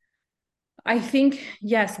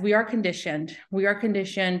 yes, we are conditioned.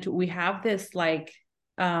 We have this like,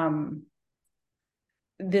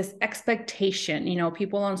 this expectation, you know,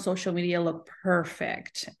 people on social media look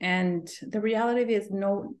perfect. And the reality is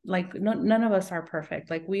none of us are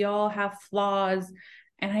perfect. Like we all have flaws.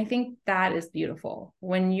 And I think that is beautiful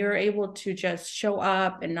when you're able to just show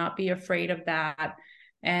up and not be afraid of that.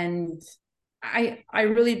 And I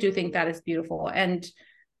really do think that is beautiful. And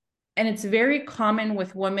it's very common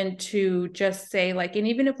with women to just say like, and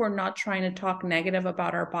even if we're not trying to talk negative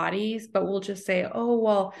about our bodies, but we'll just say, oh,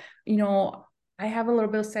 well, you know, I have a little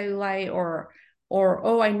bit of cellulite, or,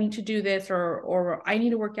 oh, I need to do this, or I need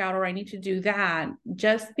to work out, or I need to do that.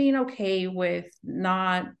 Just being okay with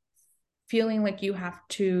not feeling like you have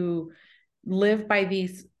to live by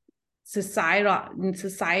these society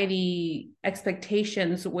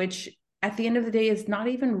expectations, which at the end of the day is not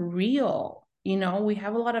even real. You know, we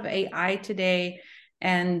have a lot of AI today,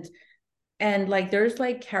 and and like there's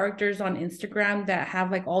like characters on Instagram that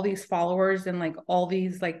have like all these followers and like all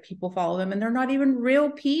these like people follow them and they're not even real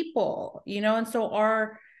people, you know. And so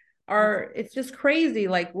our it's just crazy.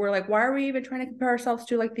 Like we're like, why are we even trying to compare ourselves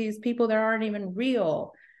to like these people that aren't even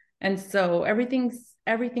real? And so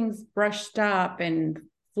everything's brushed up and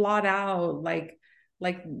flawed out, like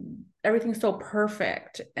everything's so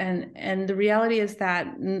perfect. And the reality is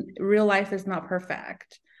that real life is not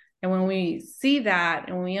perfect. And when we see that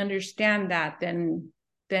and when we understand that, then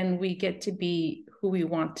we get to be who we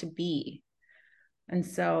want to be. And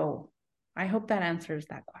so I hope that answers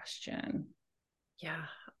that question. Yeah,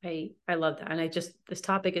 I love that. And this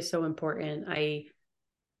topic is so important.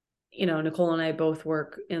 Nicole and I both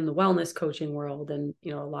work in the wellness coaching world, and,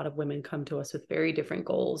 a lot of women come to us with very different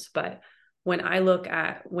goals. But when I look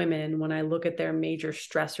at women, when I look at their major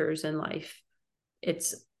stressors in life,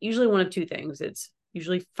 it's usually one of two things. It's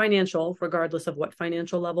usually financial, regardless of what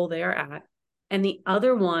financial level they are at. And the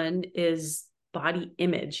other one is body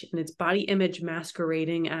image, and it's body image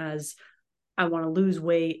masquerading as, I want to lose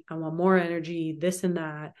weight, I want more energy, this and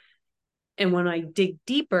that. And when I dig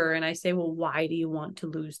deeper and I say, well, why do you want to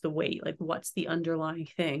lose the weight? Like, what's the underlying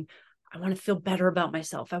thing? I want to feel better about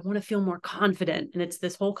myself. I want to feel more confident. And it's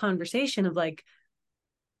this whole conversation of like,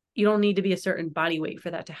 you don't need to be a certain body weight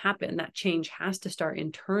for that to happen. That change has to start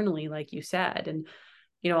internally, like you said. And,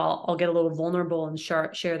 I'll get a little vulnerable and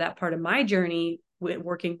share that part of my journey with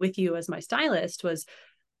working with you as my stylist.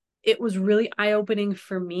 It was really eye-opening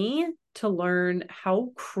for me to learn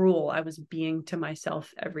how cruel I was being to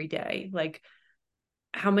myself every day. Like,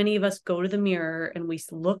 how many of us go to the mirror and we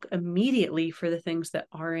look immediately for the things that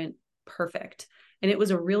aren't perfect. And it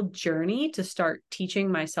was a real journey to start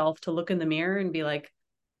teaching myself to look in the mirror and be like,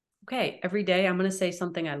 okay, every day I'm going to say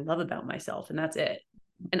something I love about myself, and that's it.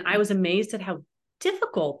 And I was amazed at how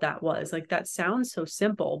difficult that was. Like, that sounds so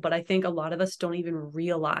simple, but I think a lot of us don't even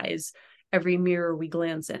realize every mirror we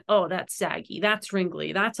glance at, oh, that's saggy, that's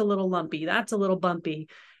wrinkly, that's a little lumpy, that's a little bumpy.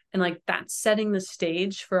 And like, that's setting the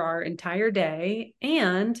stage for our entire day.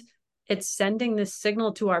 And it's sending this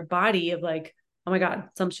signal to our body of like, oh my God,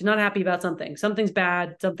 she's not happy about something. Something's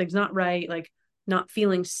bad. Something's not right. Like, not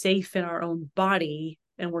feeling safe in our own body.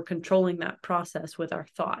 And we're controlling that process with our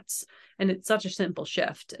thoughts. And it's such a simple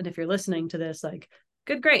shift. And if you're listening to this, like,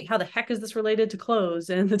 good, great. How the heck is this related to clothes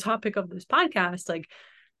and the topic of this podcast? Like,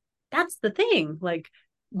 that's the thing. Like,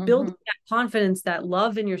 building that confidence, that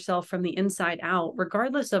love in yourself from the inside out,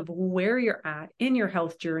 regardless of where you're at in your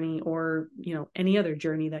health journey or, any other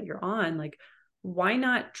journey that you're on. Like, why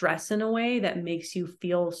not dress in a way that makes you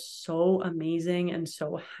feel so amazing and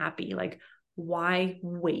so happy? Like, why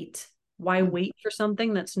wait? Why wait for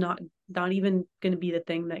something that's not even going to be the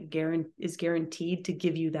thing that is guaranteed to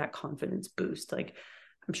give you that confidence boost? Like,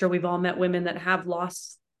 I'm sure we've all met women that have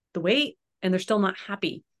lost the weight and they're still not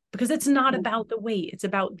happy, because it's not about the weight. It's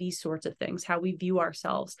about these sorts of things, how we view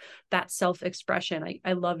ourselves, that self-expression.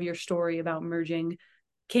 I love your story about merging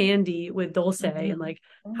candy with Dulce, and like,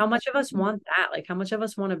 how much of us want that? Like, how much of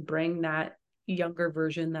us want to bring that younger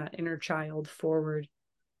version, that inner child forward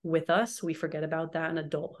with us? We forget about that in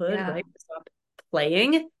adulthood, right? We stop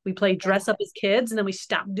playing. We play dress up as kids, and then we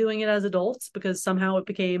stop doing it as adults because somehow it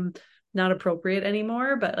became not appropriate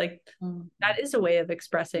anymore. But like, that is a way of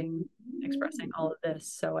expressing all of this.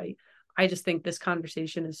 So I just think this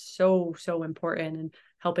conversation is so, so important, and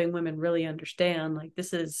helping women really understand, like,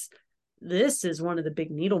 this is one of the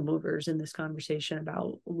big needle movers in this conversation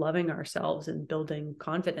about loving ourselves and building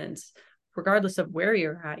confidence. Regardless of where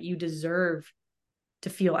you're at, you deserve to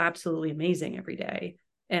feel absolutely amazing every day.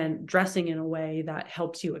 And dressing in a way that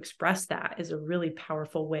helps you express that is a really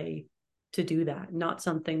powerful way to do that. Not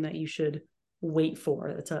something that you should wait for.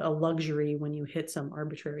 It's a luxury when you hit some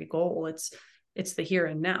arbitrary goal. It's the here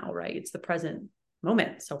and now, right? It's the present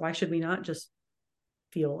moment. So why should we not just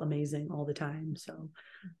feel amazing all the time? So,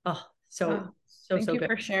 thank you good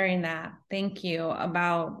for sharing that. Thank you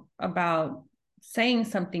about saying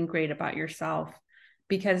something great about yourself,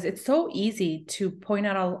 because it's so easy to point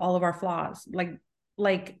out all of our flaws.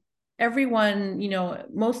 Like everyone,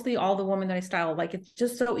 mostly all the women that I style, like, it's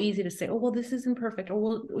just so easy to say, oh, well, this isn't perfect.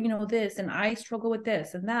 Or, well, this, and I struggle with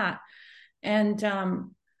this and that. And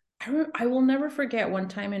I will never forget one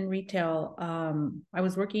time in retail. I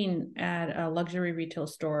was working at a luxury retail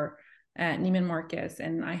store at Neiman Marcus,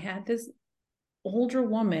 and I had this older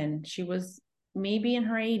woman. She was maybe in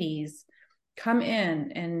her 80s, come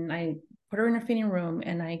in, and I put her in a fitting room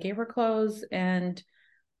and I gave her clothes, and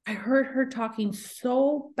I heard her talking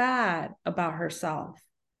so bad about herself.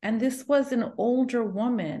 And this was an older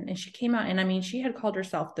woman, and she came out, and I mean, she had called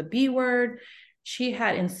herself the B word. She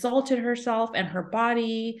had insulted herself and her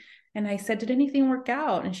body. And I said, did anything work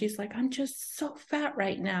out? And she's like, I'm just so fat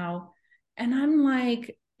right now. And I'm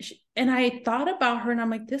like, and I thought about her and I'm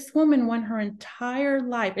like, this woman went her entire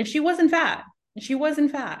life and she wasn't fat. She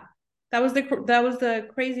wasn't fat. That was the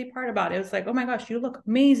crazy part about it. It was like, oh my gosh, you look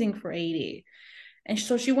amazing for 80. And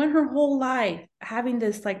so she went her whole life having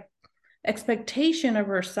this like expectation of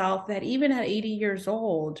herself that even at 80 years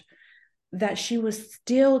old, that she was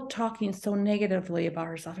still talking so negatively about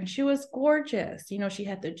herself. And she was gorgeous. She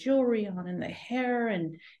had the jewelry on and the hair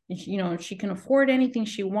and she can afford anything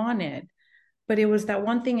she wanted. But it was that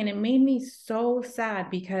one thing. And it made me so sad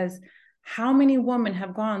because how many women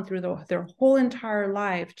have gone through their whole entire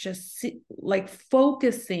life just like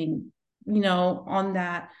focusing, on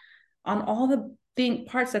that, on all the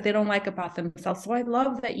parts that they don't like about themselves. So I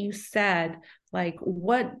love that you said, like,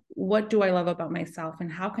 what do I love about myself,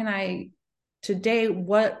 and how can I today,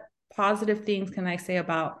 what positive things can I say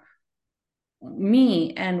about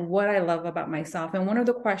me and what I love about myself? And one of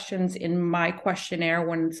the questions in my questionnaire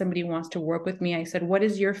when somebody wants to work with me, I said, what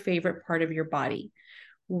is your favorite part of your body?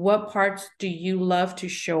 What parts do you love to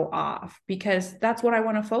show off? Because that's what I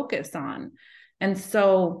want to focus on. And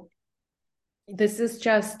so this is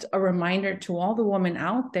just a reminder to all the women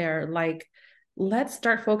out there, like, let's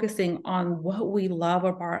start focusing on what we love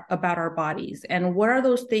about our bodies and what are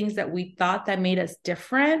those things that we thought that made us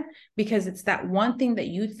different, because it's that one thing that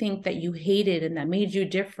you think that you hated and that made you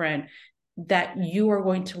different that you are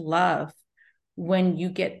going to love when you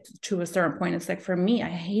get to a certain point. It's like, for me, I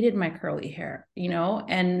hated my curly hair,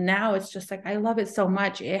 and now it's just like, I love it so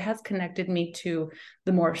much. It has connected me to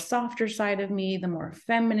the more softer side of me, the more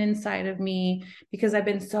feminine side of me, because I've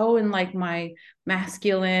been so in like my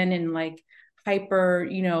masculine and like hyper,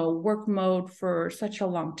 work mode for such a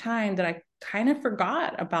long time that I kind of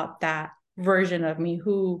forgot about that version of me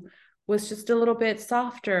who was just a little bit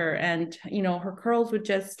softer, and, her curls would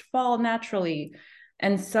just fall naturally.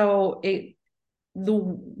 And so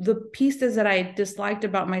the pieces that I disliked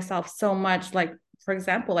about myself so much, like, for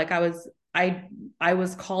example, like I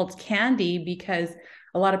was called Candy because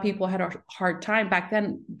a lot of people had a hard time back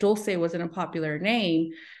then. Dulce wasn't a popular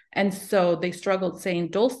name, and so they struggled saying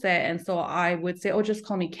Dulce, and so I would say, oh, just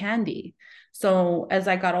call me Candy. So as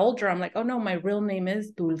I got older, I'm like, oh no, my real name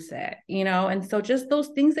is Dulce, and so just those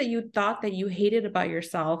things that you thought that you hated about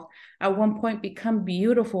yourself at one point become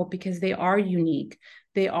beautiful because they are unique.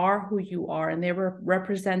 They are who you are, and they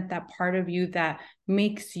represent that part of you that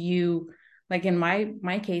makes you, like in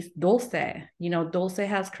my case, Dulce. Dulce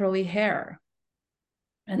has curly hair.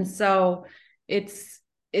 And so it's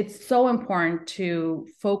so important to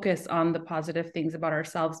focus on the positive things about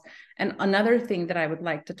ourselves. And another thing that I would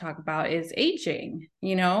like to talk about is aging.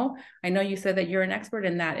 I know you said that you're an expert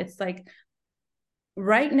in that. It's like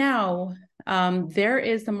right now, there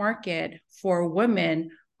is a market for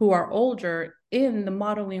women who are older in the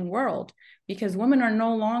modeling world, because women are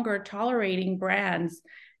no longer tolerating brands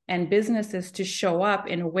and businesses to show up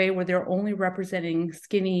in a way where they're only representing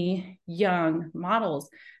skinny, young models.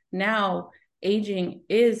 Now, aging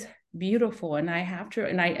is beautiful, and I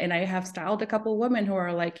have styled a couple of women who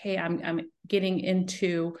are like, hey, I'm getting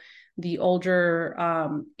into the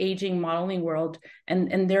older aging modeling world,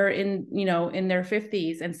 and they're in their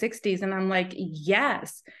 50s and 60s, and I'm like,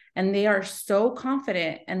 yes. And they are so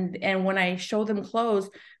confident, and when I show them clothes,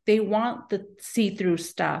 they want the see-through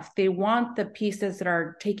stuff, they want the pieces that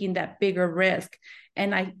are taking that bigger risk.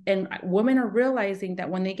 And women are realizing that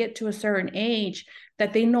when they get to a certain age,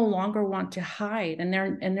 that they no longer want to hide, and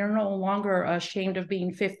they're no longer ashamed of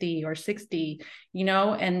being 50 or 60,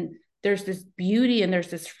 and there's this beauty and there's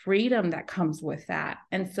this freedom that comes with that.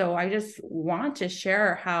 And so I just want to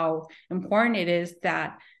share how important it is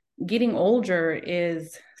that getting older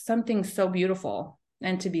is something so beautiful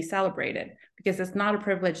and to be celebrated, because it's not a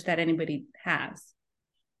privilege that anybody has.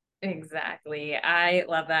 Exactly. I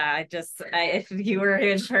love that. If you were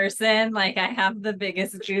in person, like, I have the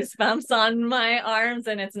biggest goosebumps on my arms,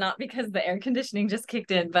 and it's not because the air conditioning just kicked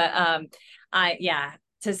in, but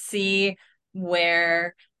to see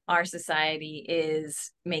where our society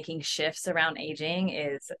is making shifts around aging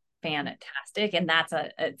is fantastic, and that's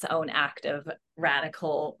its own act of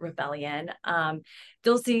radical rebellion.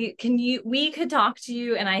 Dulce, we could talk to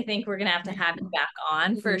you, and I think we're gonna have to have you back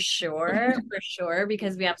on for sure,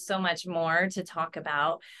 because we have so much more to talk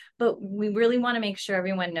about, but we really want to make sure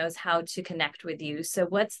everyone knows how to connect with you. So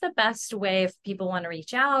what's the best way if people want to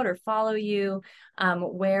reach out or follow you?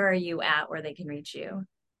 Where are you at where they can reach you?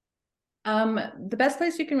 The best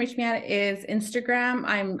place you can reach me at is Instagram.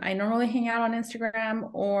 I normally hang out on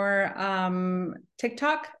Instagram or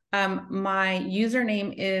TikTok. My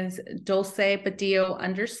username is Dulce Badillo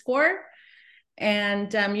 _.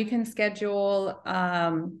 And you can schedule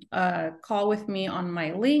a call with me on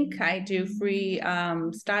my link. I do free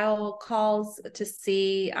style calls to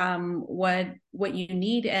see what you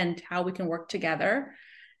need and how we can work together.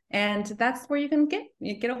 And that's where you can get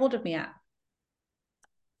a hold of me at.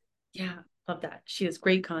 Yeah, love that. She has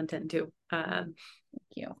great content too. Thank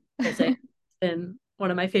you. It's been one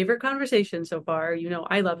of my favorite conversations so far.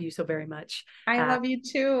 I love you so very much. I love you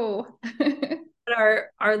too. Our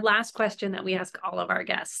last question that we ask all of our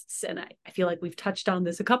guests, and I feel like we've touched on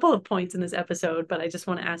this a couple of points in this episode, but I just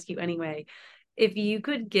want to ask you anyway, if you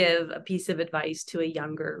could give a piece of advice to a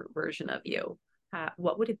younger version of you,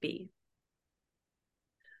 what would it be?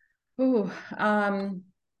 Ooh,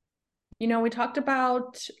 we talked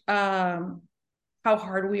about how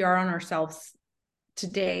hard we are on ourselves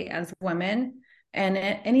today as women. And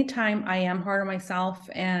anytime I am hard on myself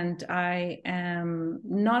and I am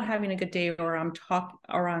not having a good day, or I'm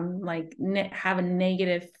like have a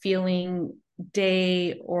negative feeling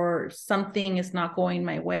day, or something is not going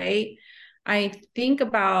my way, I think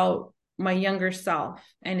about my younger self,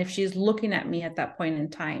 and if she's looking at me at that point in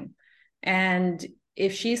time, and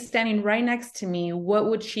if she's standing right next to me, what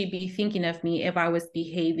would she be thinking of me if I was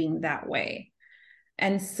behaving that way?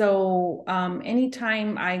 And so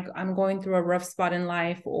anytime I'm going through a rough spot in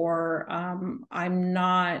life, or I'm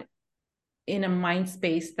not in a mind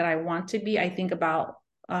space that I want to be, I think about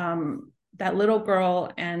that little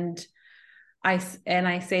girl, and I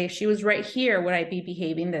say, if she was right here, would I be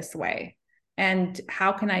behaving this way? And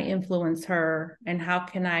how can I influence her? And how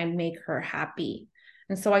can I make her happy?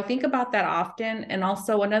 And so I think about that often. And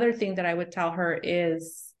also another thing that I would tell her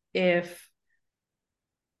is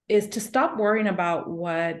to stop worrying about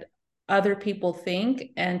what other people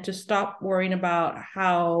think, and to stop worrying about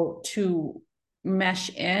how to mesh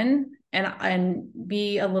in, and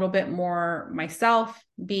be a little bit more myself,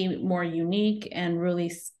 be more unique, and really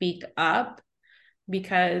speak up.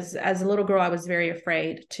 Because as a little girl, I was very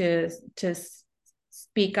afraid to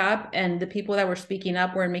speak up, and the people that were speaking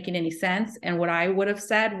up weren't making any sense, and what I would have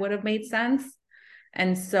said would have made sense.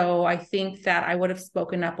 And so I think that I would have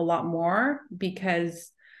spoken up a lot more,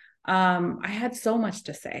 because I had so much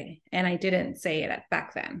to say and I didn't say it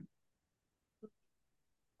back then.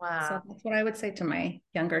 Wow. So that's what I would say to my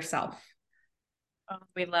younger self. Oh,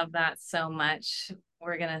 we love that so much.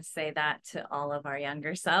 We're going to say that to all of our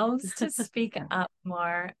younger selves, to speak up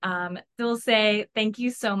more. Dulce, thank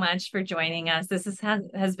you so much for joining us. This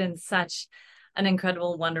has been such an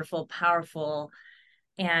incredible, wonderful, powerful,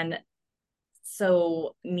 and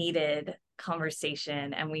so needed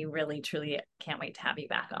conversation. And we really, truly can't wait to have you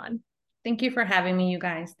back on. Thank you for having me, you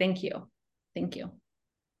guys. Thank you. Thank you.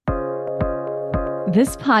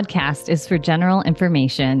 This podcast is for general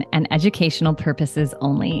information and educational purposes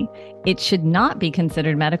only. It should not be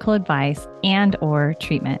considered medical advice and/or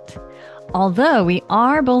treatment. Although we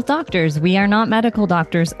are both doctors, we are not medical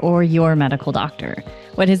doctors or your medical doctor.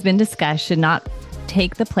 What has been discussed should not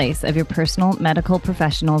take the place of your personal medical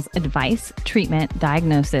professional's advice, treatment,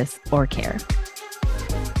 diagnosis, or care.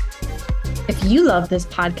 If you love this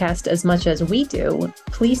podcast as much as we do,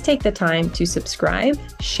 please take the time to subscribe,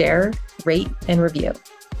 share, rate, and review.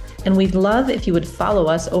 And we'd love if you would follow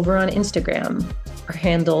us over on Instagram. Our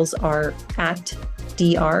handles are at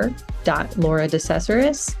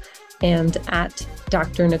dr.laura.DeCesaris and at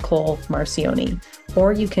Dr. Nicole Marcioni.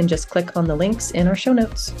 Or you can just click on the links in our show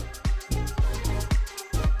notes.